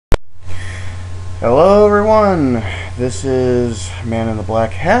Hello everyone, this is Man in the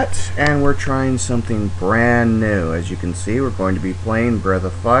Black Hat, and we're trying something brand new. As you can see, we're going to be playing Breath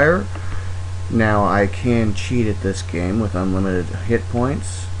of Fire. Now, I can cheat at this game with unlimited hit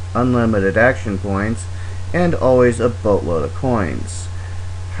points, unlimited action points, and always a boatload of coins.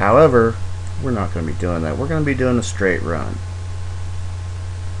 However, we're not going to be doing that. We're going to be doing a straight run.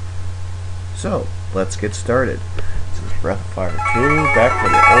 So, let's get started. This is Breath of Fire 2, back for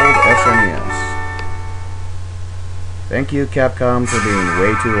the old SNES. Thank you, Capcom, for being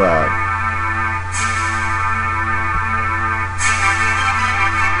way too loud.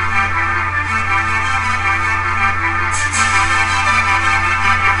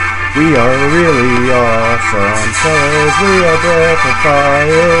 We are really awesome, 'cause we are Breath of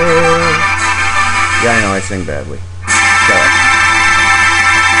Fire. Yeah, I know, I sing badly. Shut up.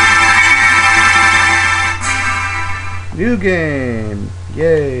 New game!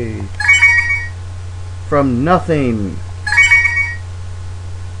 Yay! From nothing.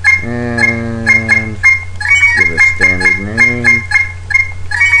 And give a standard name.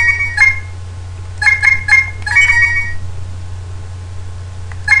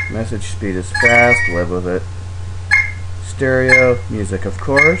 Message speed is fast, live with it. Stereo, music of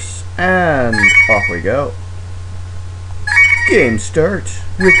course, and off we go. Game start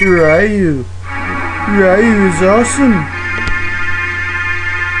with Ryu. Ryu is awesome.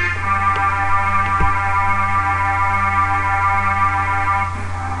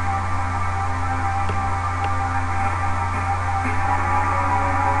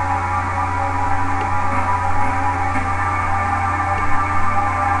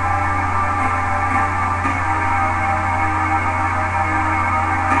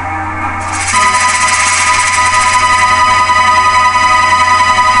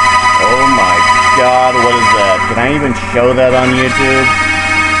 God, what is that? Can I even show that on YouTube?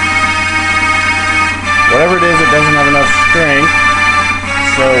 Whatever it is, it doesn't have enough strength,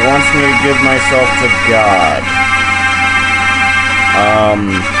 so it wants me to give myself to God.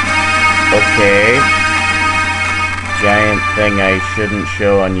 Okay. Giant thing I shouldn't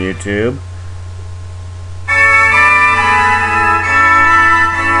show on YouTube.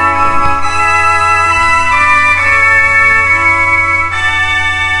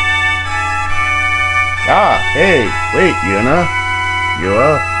 Ah, hey, wait, Yuna,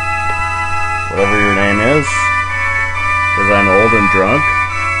 whatever your name is, because I'm old and drunk.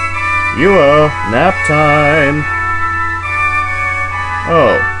 Yua, nap time.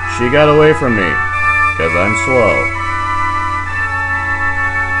 Oh, she got away from me, because I'm slow.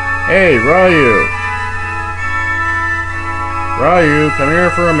 Hey, Ryu. Ryu, come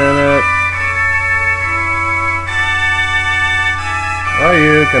here for a minute.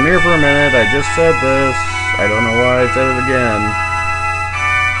 Ryu, come here for a minute. I just said this. I don't know why I said it again.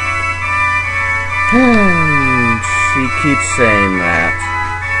 And she keeps saying that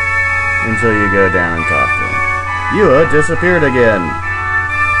until you go down and talk to him. Yua disappeared again.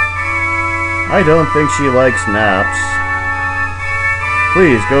 I don't think she likes naps.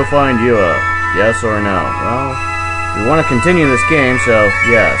 Please go find Yua. Yes or no? Well, we want to continue this game, so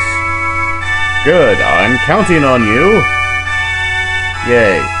yes. Good, I'm counting on you.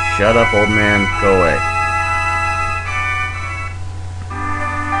 Yay. Shut up, old man. Go away.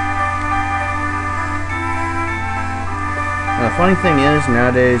 Now, the funny thing is,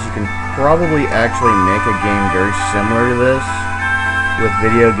 nowadays, you can probably actually make a game very similar to this with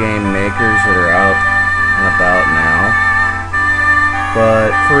video game makers that are out and about now.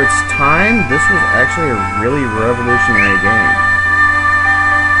 But for its time, this was actually a really revolutionary game.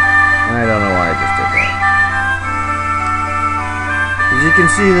 And I don't know why I just did that. As you can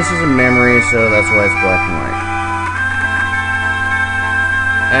see, this is a memory, so that's why it's black and white.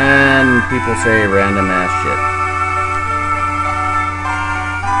 And people say random ass shit.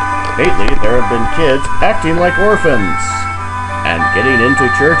 Lately, there have been kids acting like orphans and getting into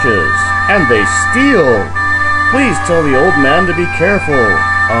churches, and they steal. Please tell the old man to be careful.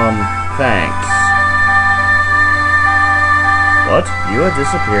 Thanks. What? Yua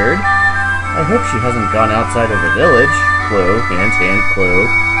disappeared? I hope she hasn't gone outside of the village. Clue, hint, hint, clue.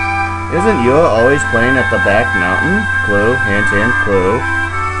 Isn't Yua always playing at the back mountain? Clue, hint, hint, clue.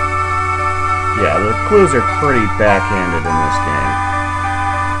 Yeah, the clues are pretty backhanded in this game.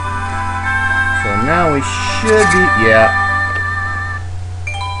 So now we should be... yeah.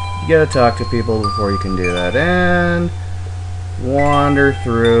 You gotta talk to people before you can do that. And... wander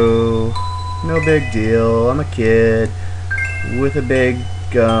through. No big deal. I'm a kid. With a big,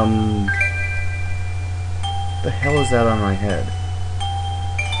 the hell is that on my head?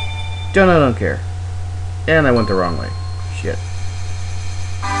 I don't care. And I went the wrong way. Shit.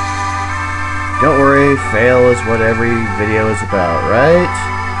 Don't Obviously, fail is what every video is about, right?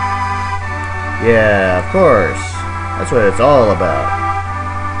 Yeah, of course. That's what it's all about.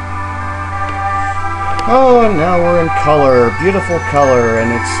 Oh, and now we're in color. Beautiful color, and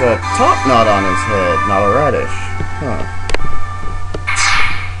it's a top knot on his head, not a radish. Huh.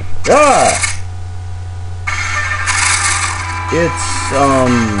 Ah! It's, I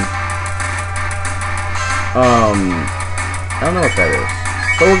don't know what that is.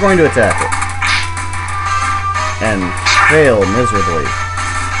 But we're going to attack it. And fail miserably.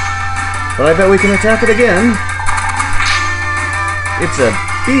 But I bet we can attack it again. It's a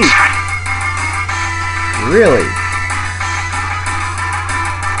beak. Really?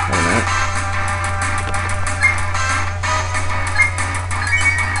 Wait a minute.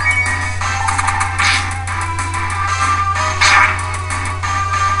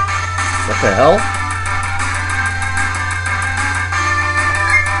 What the hell?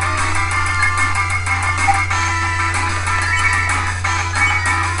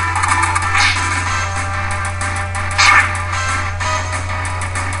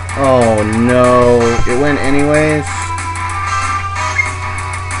 Oh no, it went anyways.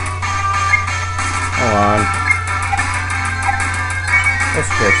 Hold on.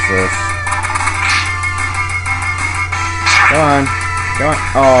 Let's fix this. Come on. Come on.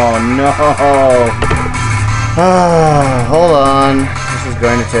 Oh no. Ah, hold on. This is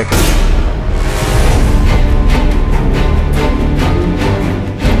going to take a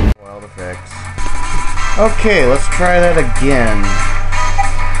while to fix. Okay, let's try that again.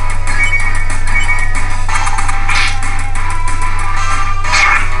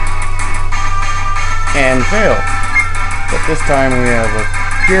 And fail. But this time we have a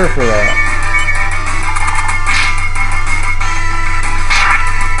cure for that.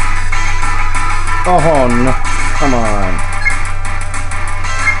 Oh no, come on.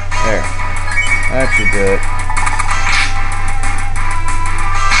 There. That should do it.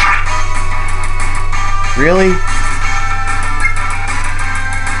 Really?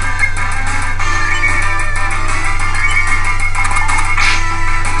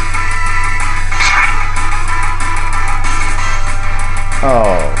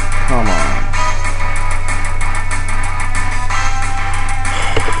 Oh, come on.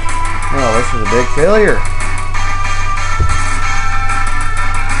 Well, this is a big failure.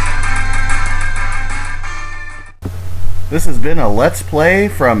 This has been a Let's Play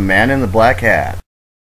from Man in the Black Hat.